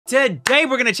Today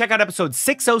we're going to check out episodes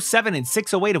 607 and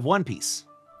 608 of One Piece.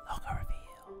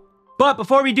 But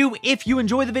before we do, if you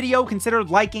enjoy the video, consider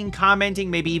liking, commenting,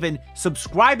 maybe even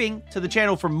subscribing to the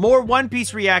channel for more One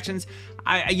Piece reactions.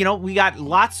 We got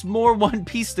lots more One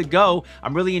Piece to go.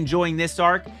 I'm really enjoying this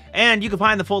arc. And you can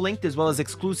find the full length as well as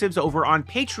exclusives over on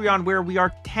Patreon, where we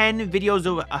are 10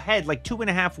 videos ahead, like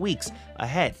 2.5 weeks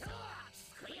ahead.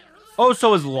 Oh,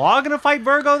 so is Law gonna fight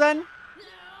Virgo then?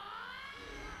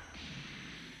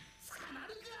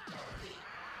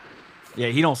 Yeah,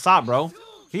 he don't stop, bro.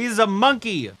 He's a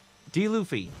monkey. D.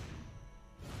 Luffy.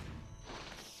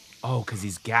 Oh, because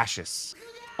he's gaseous.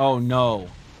 Oh, no.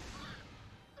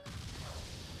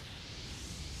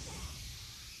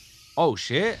 Oh,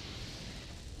 shit.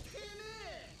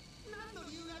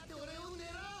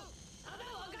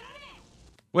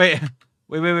 Wait,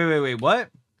 what?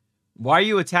 Why are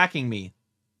you attacking me?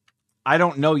 I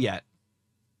don't know yet.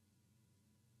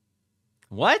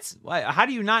 What? Why? How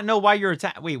do you not know why you're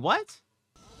attacking? Wait, what?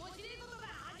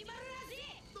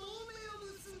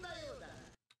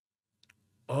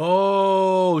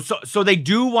 Oh, so they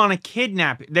do want to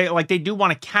kidnap. They do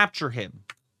want to capture him.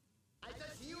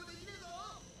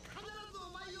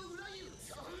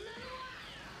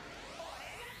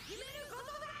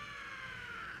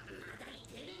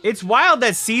 It's wild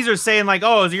that Caesar's saying like,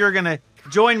 oh, so you're gonna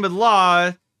join with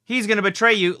Law. He's gonna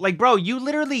betray you. Like, bro, you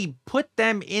literally put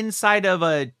them inside of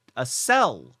a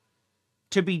cell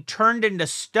to be turned into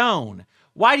stone.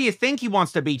 Why do you think he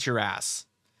wants to beat your ass?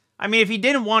 I mean, if he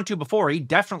didn't want to before, he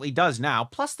definitely does now.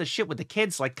 Plus the shit with the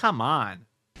kids, like, come on.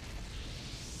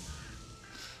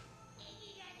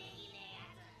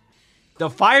 The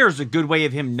fire's a good way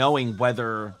of him knowing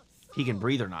whether he can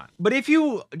breathe or not. But if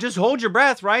you just hold your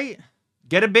breath, right?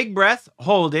 Get a big breath,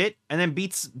 hold it, and then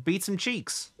beat some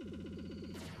cheeks.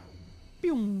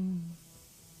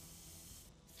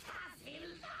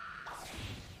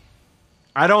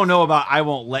 I don't know about I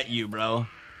won't let you, bro.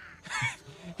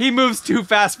 He moves too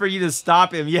fast for you to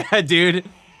stop him. Yeah, dude.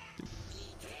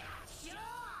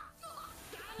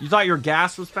 You thought your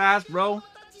gas was fast, bro?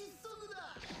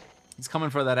 He's coming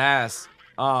for that ass.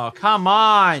 Oh, come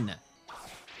on.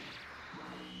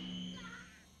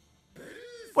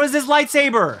 What is this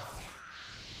lightsaber?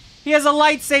 He has a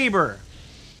lightsaber.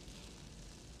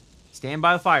 Stand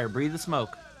by the fire. Breathe the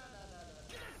smoke.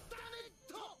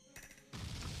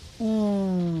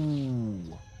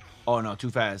 Ooh. Oh, no.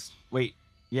 Too fast. Wait.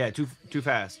 Yeah, too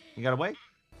fast. You gotta wait.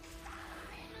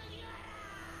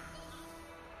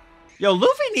 Yo,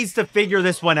 Luffy needs to figure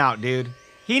this one out, dude.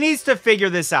 He needs to figure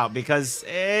this out because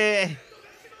it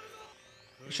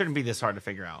shouldn't be this hard to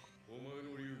figure out.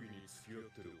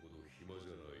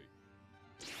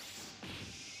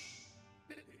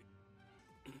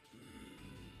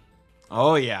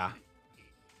 Oh, yeah.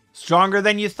 Stronger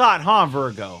than you thought, huh,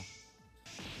 Virgo?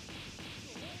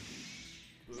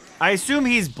 I assume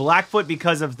he's Blackfoot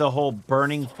because of the whole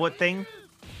burning foot thing.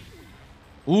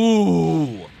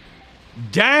 Ooh.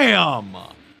 Damn.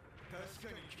 I'm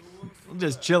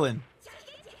just chilling.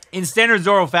 In standard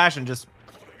Zoro fashion,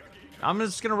 I'm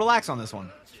just gonna relax on this one.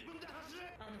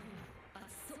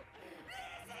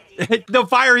 The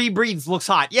fire he breathes looks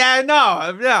hot. Yeah,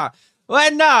 no.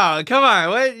 What? No, come on.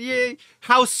 What?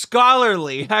 How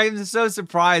scholarly. I'm so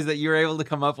surprised that you were able to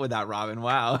come up with that, Robin.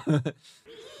 Wow.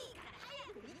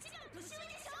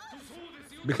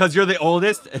 Because you're the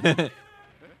oldest?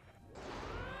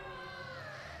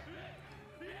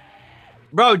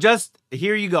 Bro, just,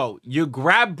 here you go. You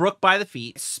grab Brook by the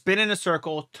feet, spin in a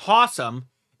circle, toss him,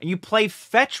 and you play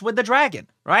fetch with the dragon,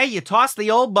 right? You toss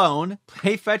the old bone,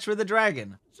 play fetch with the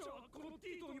dragon.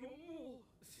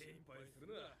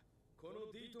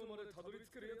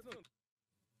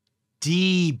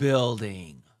 D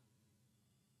building.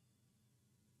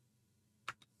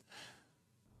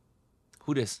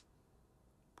 Who this?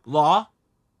 Law?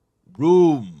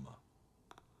 Room.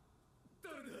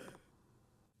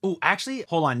 Oh, actually,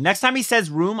 hold on. Next time he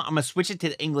says room, I'm gonna switch it to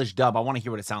the English dub. I want to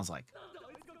hear what it sounds like.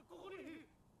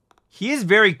 He is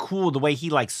very cool the way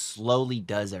he, like, slowly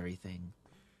does everything.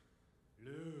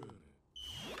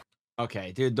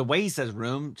 Okay, dude, the way he says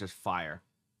room, just fire.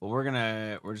 But we're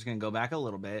just gonna go back a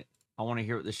little bit. I want to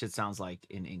hear what this shit sounds like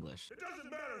in English. It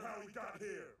doesn't matter how he got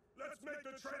here. Let's make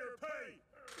the traitor pay.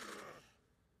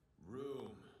 Room.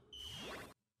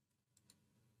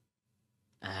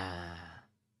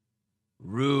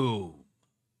 Room.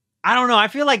 I don't know. I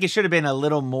feel like it should have been a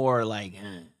little more like,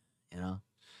 you know.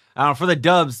 I don't know, for the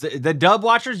dubs, the dub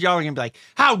watchers, y'all are gonna be like,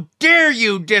 how dare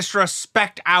you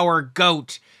disrespect our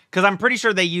goat? Because I'm pretty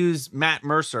sure they use Matt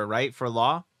Mercer, right, for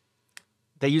Law.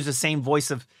 They use the same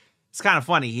voice of It's kind of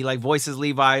funny. He like voices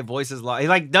Levi, voices Law. He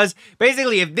like does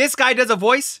basically if this guy does a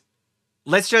voice,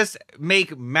 let's just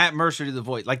make Matt Mercer do the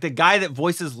voice. Like the guy that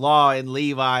voices Law and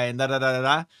Levi and da da da da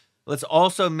da. Let's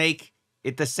also make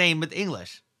it the same with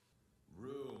English.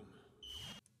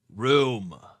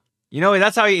 Room. You know,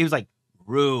 that's how he was like,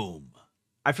 room.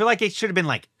 I feel like it should have been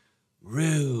like,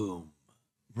 room.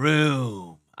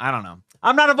 I don't know.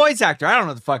 I'm not a voice actor. I don't know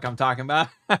what the fuck I'm talking about.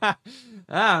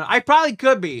 I probably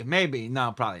could be. Maybe.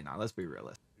 No, probably not. Let's be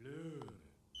realistic.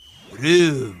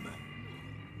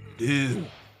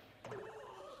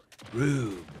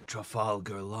 Room.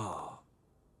 Trafalgar Law.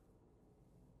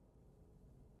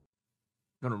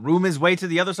 Gonna room his way to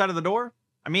the other side of the door?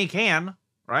 I mean, he can,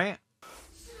 right?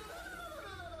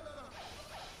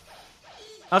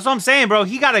 That's what I'm saying, bro.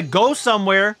 He gotta go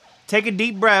somewhere. Take a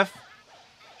deep breath.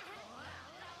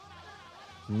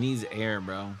 He needs air,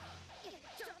 bro.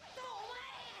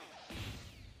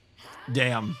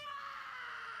 Damn.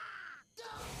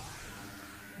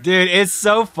 Dude, it's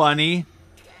so funny.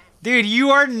 Dude, you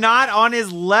are not on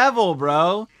his level,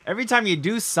 bro. Every time you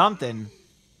do something,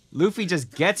 Luffy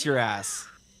just gets your ass.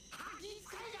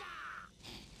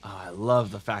 Oh, I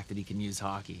love the fact that he can use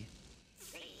hockey.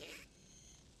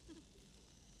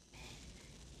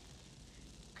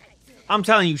 I'm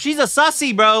telling you, she's a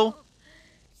sussy, bro.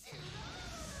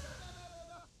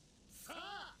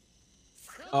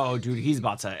 Oh, dude, he's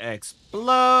about to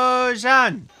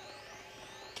explosion.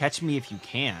 Catch me if you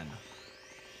can.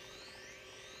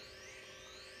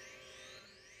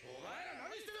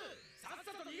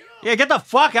 Yeah, get the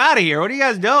fuck out of here. What are you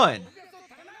guys doing?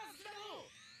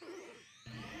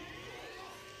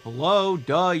 Hello,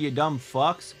 duh, you dumb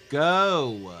fucks.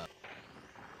 Go.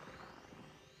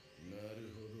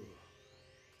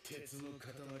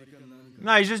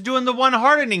 No, he's just doing the one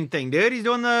hardening thing, dude. He's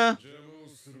doing the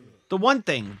one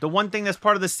thing. The one thing that's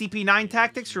part of the CP9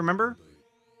 tactics, remember?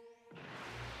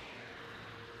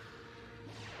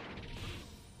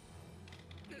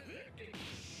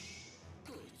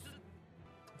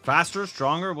 Faster,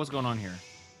 stronger? What's going on here?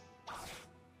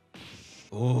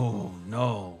 Oh,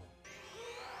 no.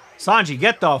 Sanji,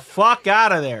 get the fuck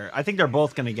out of there. I think they're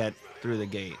both going to get through the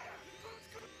gate.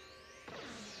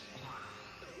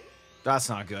 That's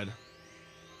not good.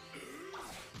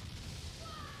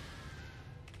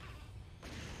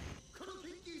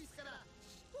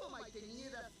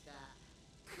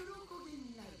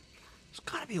 There's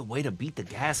gotta be a way to beat the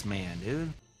gas man,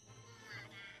 dude.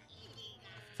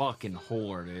 Fucking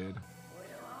whore, dude.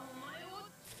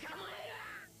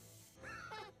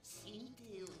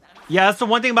 Yeah, that's the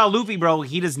one thing about Luffy, bro.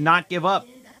 He does not give up.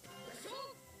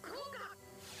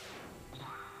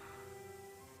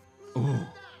 Ooh.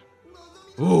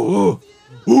 Ooh.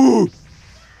 Ooh.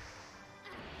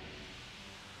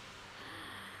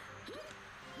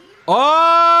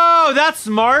 Oh, that's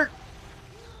smart.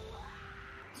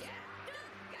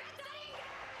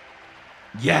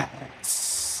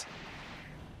 Yes.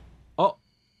 Oh.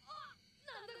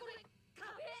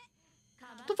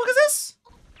 What the fuck is this?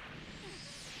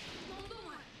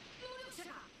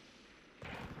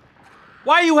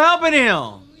 Why are you helping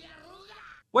him?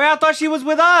 Wait, I thought she was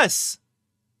with us.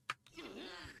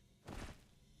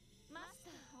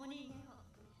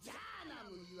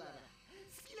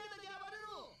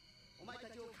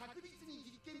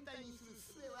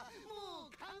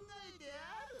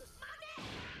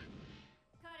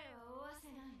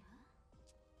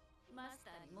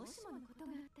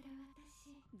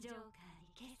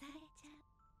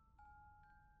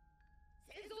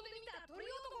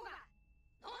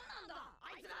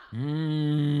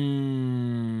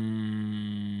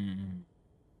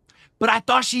 But I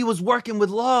thought she was working with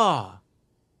Law.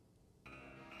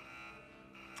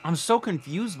 I'm so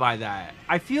confused by that.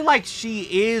 I feel like she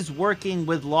is working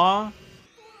with Law.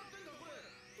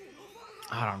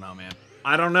 I don't know, man.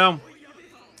 I don't know.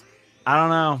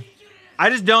 I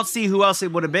just don't see who else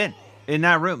it would have been in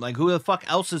that room. Like, who the fuck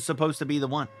else is supposed to be the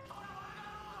one?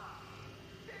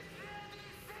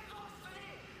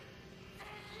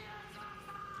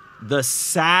 The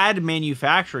sad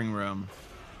manufacturing room.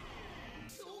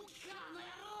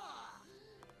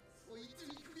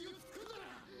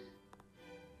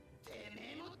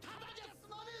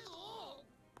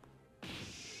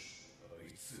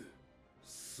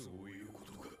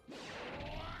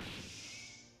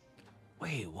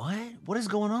 Wait, what? What is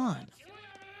going on? He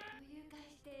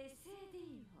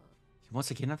wants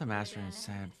to kidnap the master and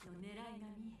sad.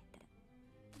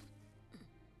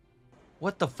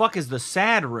 What the fuck is the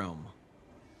sad room?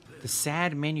 The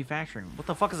sad manufacturing. What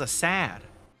the fuck is a sad?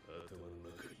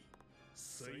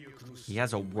 He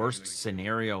has a worst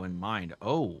scenario in mind.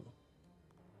 Oh.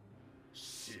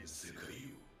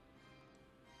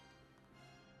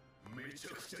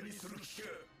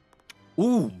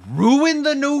 Ooh, ruin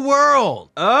the new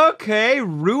world. Okay,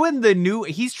 ruin the new...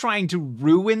 He's trying to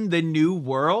ruin the new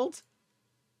world?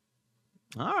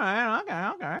 All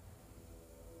right, okay.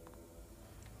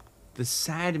 The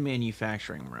sad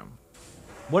manufacturing room.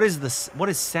 What is this? What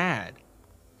is sad?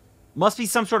 Must be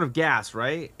some sort of gas,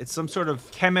 right? It's some sort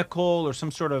of chemical or some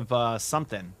sort of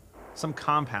something. Some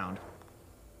compound.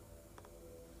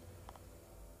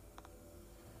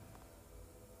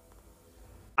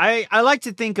 I like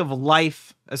to think of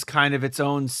life as kind of its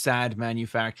own sad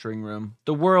manufacturing room.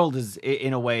 The world is,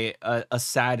 in a way, a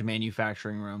sad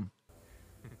manufacturing room.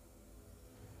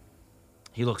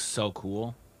 He looks so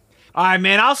cool. All right,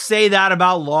 man, I'll say that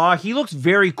about Law. He looks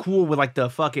very cool with, like, the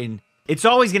fucking... It's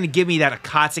always going to give me that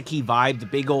Akatsuki vibe, the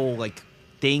big old, like,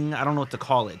 thing. I don't know what to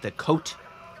call it. The coat,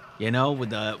 you know,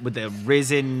 with the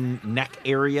risen neck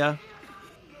area.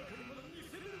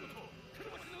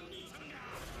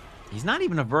 He's not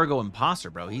even a Virgo imposter,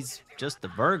 bro. He's just the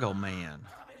Virgo man.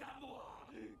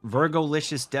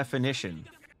 Virgo-licious definition.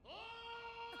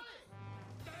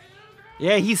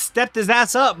 Yeah, he stepped his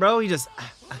ass up, bro. He just...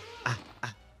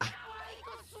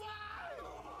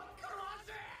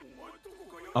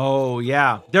 Oh,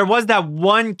 yeah. There was that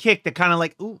one kick that kind of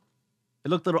like, ooh. It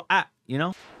looked a little, you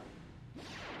know?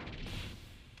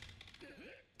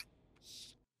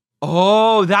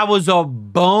 Oh, that was a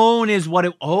bone is what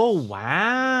it... Oh,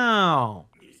 wow.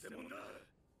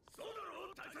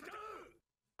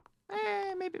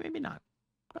 Maybe not.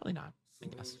 Probably not, I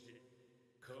guess.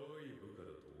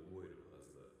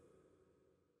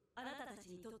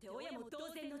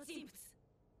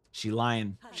 She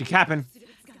lying. She capping.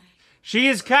 She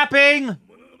is capping!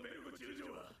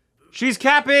 She's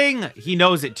capping! He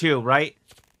knows it too, right?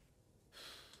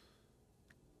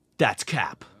 That's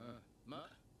cap.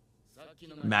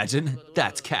 Imagine,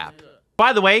 that's cap.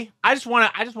 By the way, I just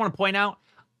want to point out,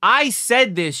 I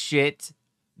said this shit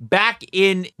back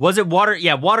in, was it Water?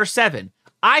 Yeah, Water 7.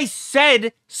 I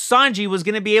said Sanji was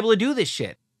going to be able to do this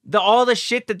shit. All the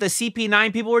shit that the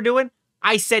CP9 people were doing,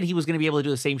 I said he was going to be able to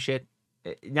do the same shit.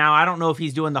 Now, I don't know if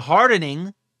he's doing the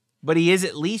hardening, but he is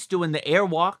at least doing the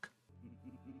airwalk.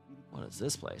 What is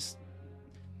this place?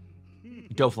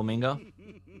 Doflamingo?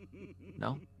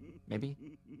 No? Maybe?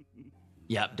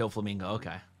 Yep, Doflamingo,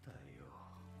 okay.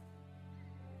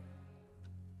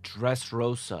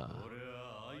 Dressrosa.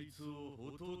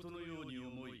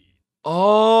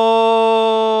 Oh!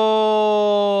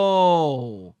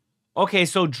 Okay,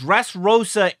 so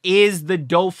Dressrosa is the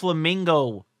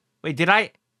Doflamingo. Wait,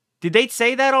 did they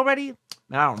say that already?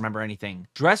 I don't remember anything.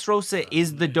 Dressrosa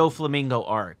is the Doflamingo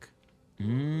arc.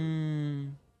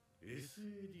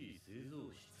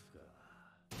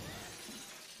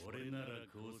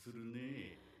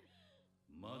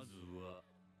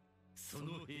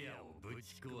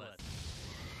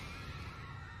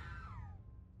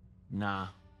 Nah.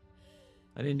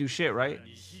 I didn't do shit, right?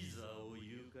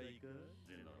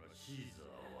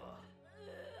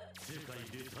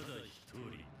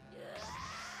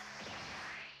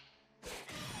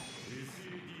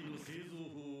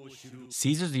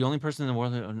 Caesar's the only person in the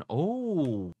world that...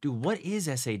 Oh! Dude, what is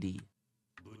SAD?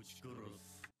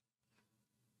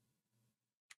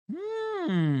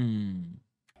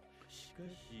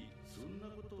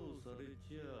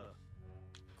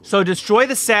 So destroy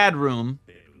the sad room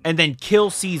and then kill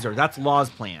Caesar. That's Law's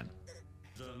plan.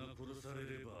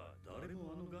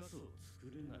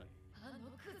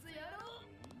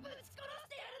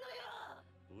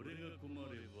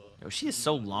 Yo, she is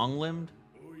so long-limbed.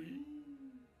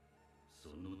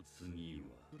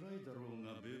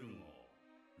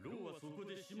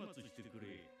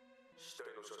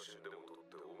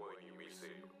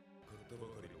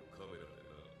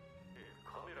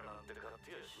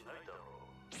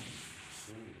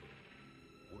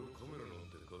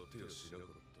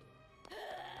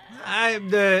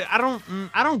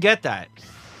 I don't get that.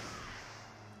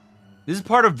 This is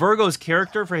part of Virgo's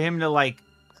character for him to like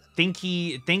think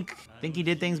he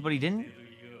did things but he didn't.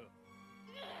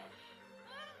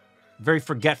 Very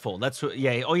forgetful. That's what,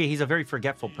 yeah. Oh yeah, he's a very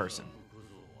forgetful person.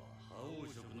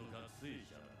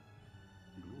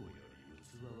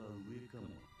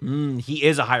 He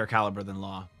is a higher caliber than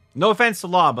Law. No offense to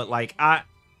Law, but like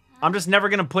I'm just never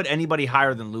gonna put anybody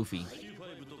higher than Luffy.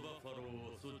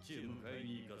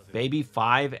 Baby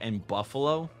 5 and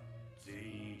Buffalo?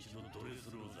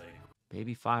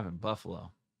 Baby 5 and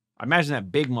Buffalo. I imagine that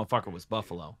big motherfucker was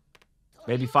Buffalo.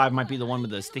 Baby 5 might be the one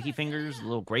with the sticky fingers, the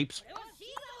little grapes.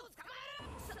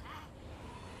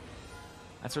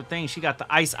 That's her thing. She got the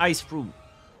ice fruit.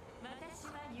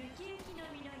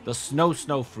 The snow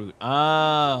fruit.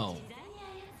 Oh.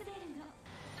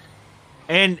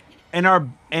 And And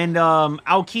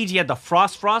Aokiji had the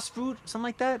frost fruit, something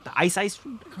like that. The ice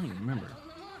fruit. I don't even remember.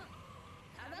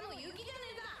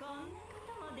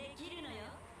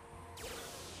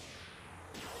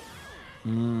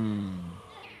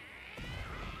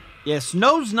 Yeah,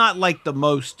 snow's not like the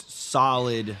most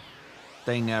solid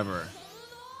thing ever.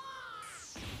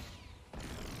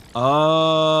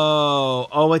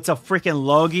 Oh, it's a freaking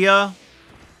Logia.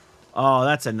 Oh,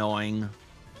 that's annoying.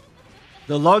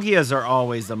 The Logias are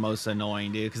always the most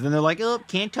annoying, dude. Because then they're like, oh,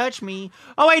 can't touch me.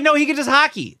 Oh, wait, no, he can just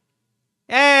hockey.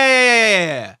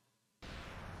 Yeah.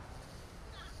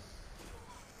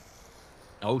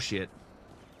 Oh, shit.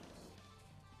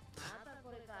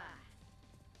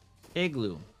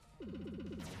 Igloo.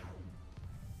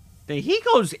 He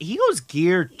goes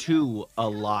gear 2 a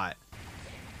lot.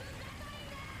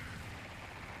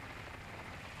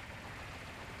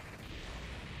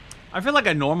 I feel like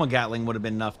a normal Gatling would have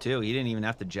been enough too. He didn't even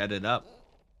have to jet it up.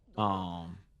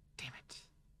 Damn it.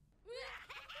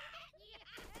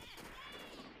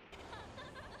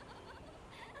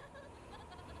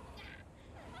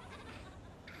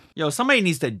 Yo, somebody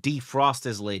needs to defrost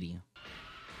this lady.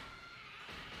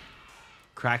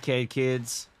 Crackhead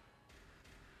kids.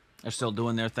 They're still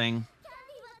doing their thing.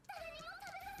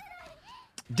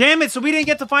 Damn it, so we didn't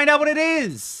get to find out what it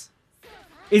is.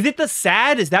 Is it the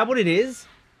sad? Is that what it is?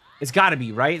 It's gotta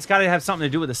be, right? It's gotta have something to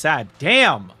do with the sad.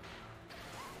 Damn.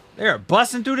 They're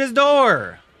busting through this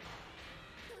door.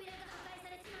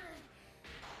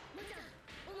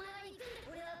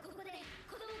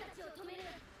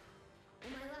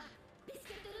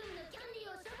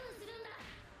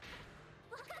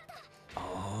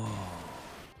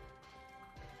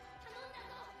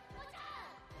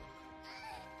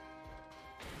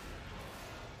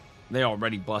 They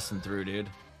already busting through, dude.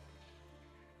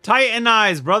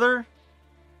 Titanize, brother.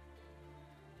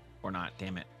 Or not,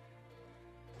 damn it.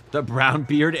 The Brown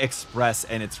Beard Express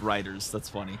and its writers. That's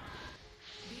funny.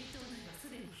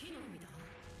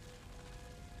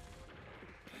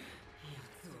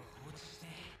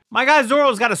 My guy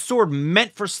Zoro's got a sword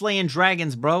meant for slaying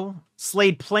dragons, bro.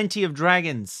 Slayed plenty of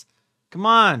dragons. Come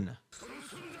on.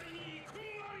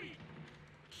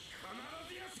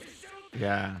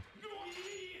 Yeah.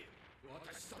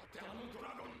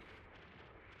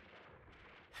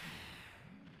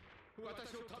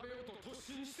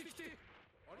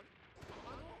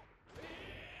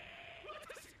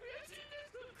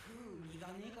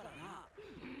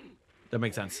 That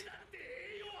makes sense.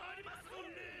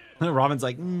 Robin's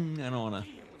like, I don't want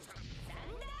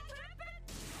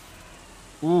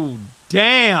to. Ooh,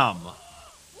 damn.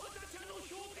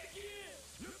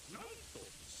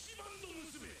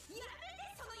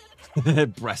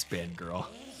 Breastband girl.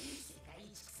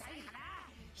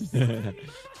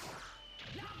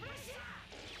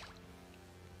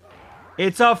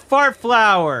 It's a fart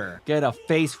flower. Get a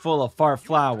face full of fart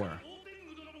flower.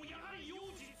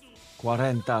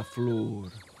 40 flor.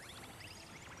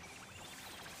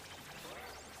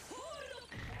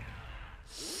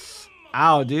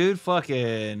 Ow, dude.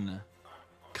 Fucking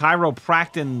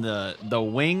chiropracting the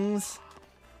wings.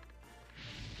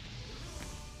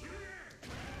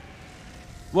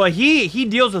 Well, he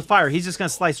deals with fire. He's just gonna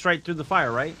slice straight through the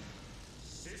fire, right?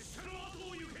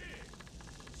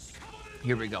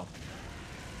 Here we go.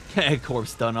 Corpse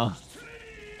stunner.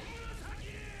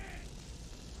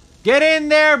 Get in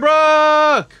there,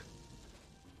 Brooke!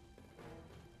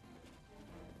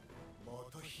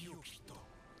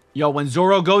 Yo, when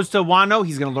Zoro goes to Wano,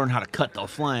 he's gonna learn how to cut the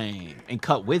flame. And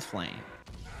cut with flame.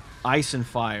 Ice and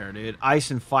fire, dude.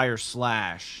 Ice and fire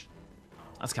slash.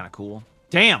 That's kind of cool.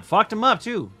 Damn, fucked him up,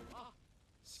 too.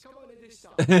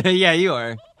 Yeah, you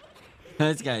are.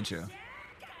 That's kind of true.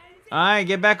 Alright,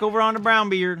 get back over on the brown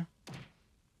beard.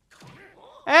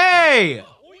 Hey!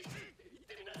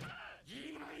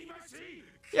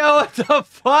 Yo, what the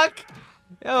fuck?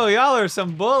 Yo, y'all are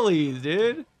some bullies,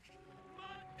 dude.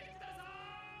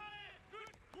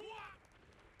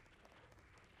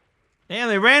 Damn,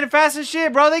 they ran fast as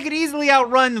shit, bro. They could easily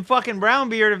outrun the fucking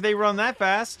Brownbeard if they run that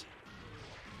fast.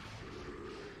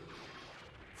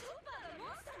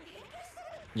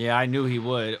 Yeah, I knew he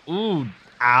would. Ooh,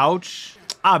 ouch.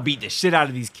 I'll beat the shit out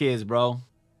of these kids, bro.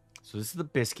 So this is the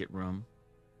biscuit room.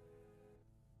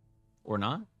 Or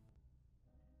not?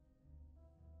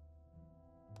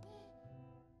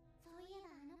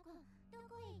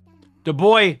 The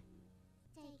boy.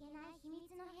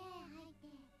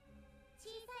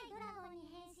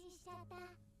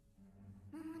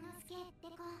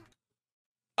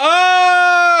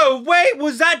 Oh, wait,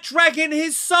 was that dragon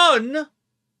his son?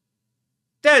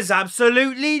 There's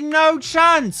absolutely no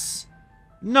chance.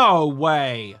 No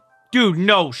way. Dude,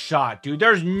 no shot, dude.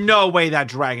 There's no way that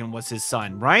dragon was his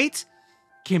son, right?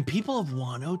 Can people of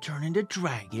Wano turn into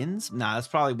dragons? Nah, that's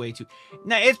probably way too...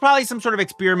 Nah, it's probably some sort of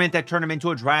experiment that turned him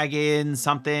into a dragon,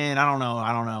 something. I don't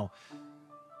know.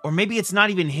 Or maybe it's not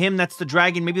even him that's the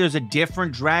dragon. Maybe there's a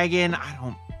different dragon.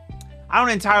 I don't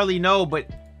entirely know, but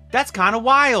that's kind of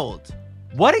wild.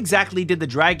 What exactly did the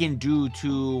dragon do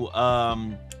to our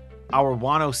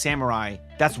Wano samurai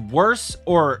that's worse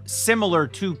or similar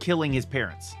to killing his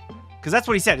parents? Because that's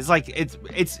what he said. It's like,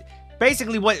 it's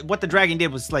basically what the dragon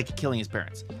did was like killing his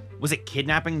parents. Was it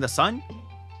kidnapping the son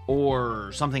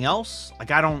or something else?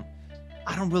 Like, I don't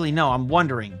really know. I'm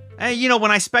wondering. You know, when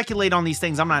I speculate on these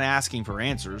things, I'm not asking for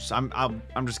answers. I'm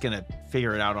just gonna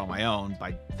figure it out on my own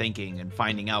by thinking and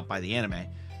finding out by the anime.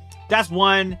 That's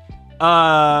one.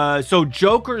 So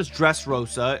Joker's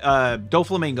Dressrosa,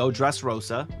 Doflamingo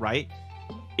Dressrosa, right?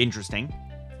 Interesting.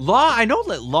 Law, I know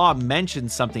that Law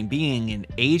mentioned something, being an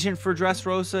agent for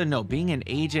Dressrosa. No, being an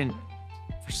agent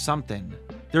for something.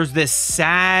 There's this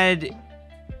sad,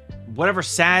 whatever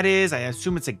sad is, I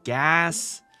assume it's a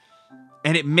gas,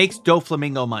 and it makes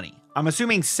Doflamingo money. I'm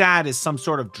assuming sad is some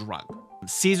sort of drug.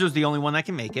 Caesar's the only one that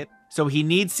can make it. So he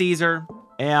needs Caesar,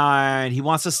 and he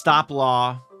wants to stop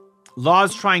Law.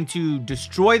 Law's trying to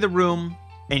destroy the room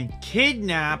and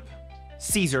kidnap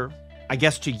Caesar, I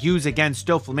guess, to use against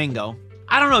Doflamingo.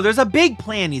 I don't know. There's a big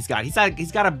plan he's got.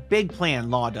 He's got a big plan,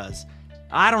 Law does.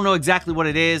 I don't know exactly what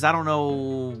it is. I don't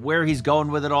know where he's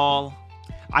going with it all.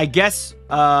 I guess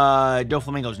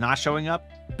Doflamingo's not showing up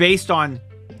based on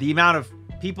the amount of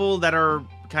people that are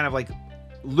kind of like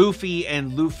Luffy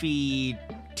and Luffy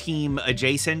team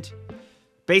adjacent.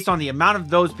 Based on the amount of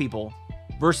those people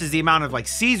versus the amount of like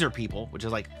Caesar people, which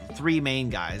is like 3 main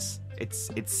guys. It's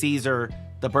Caesar,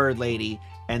 the Bird Lady,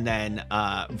 and then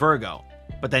Virgo.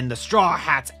 But then the Straw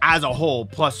Hats as a whole,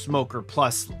 plus Smoker,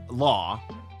 plus Law.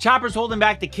 Chopper's holding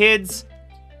back the kids.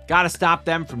 Gotta stop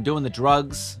them from doing the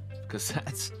drugs, because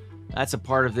that's a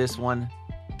part of this one.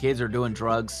 Kids are doing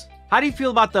drugs. How do you feel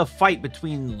about the fight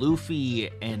between Luffy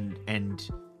and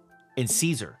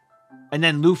Caesar? And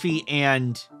then Luffy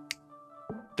and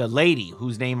the lady,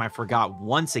 whose name I forgot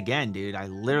once again, dude. I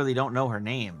literally don't know her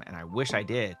name, and I wish I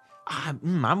did.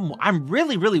 I'm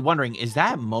really wondering, is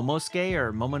that Momosuke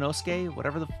or Momonosuke,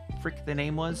 whatever the frick the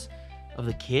name was of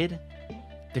the kid?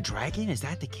 The dragon? Is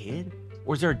that the kid?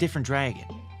 Or is there a different dragon?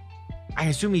 I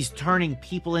assume he's turning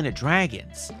people into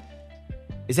dragons.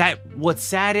 Is that what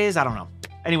sad is? I don't know.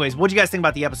 Anyways, what do you guys think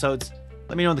about the episodes?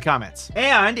 Let me know in the comments.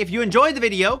 And if you enjoyed the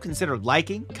video, consider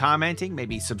liking, commenting,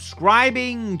 maybe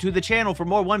subscribing to the channel for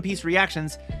more One Piece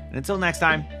reactions. And until next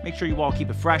time, make sure you all keep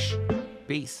it fresh.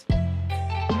 Peace.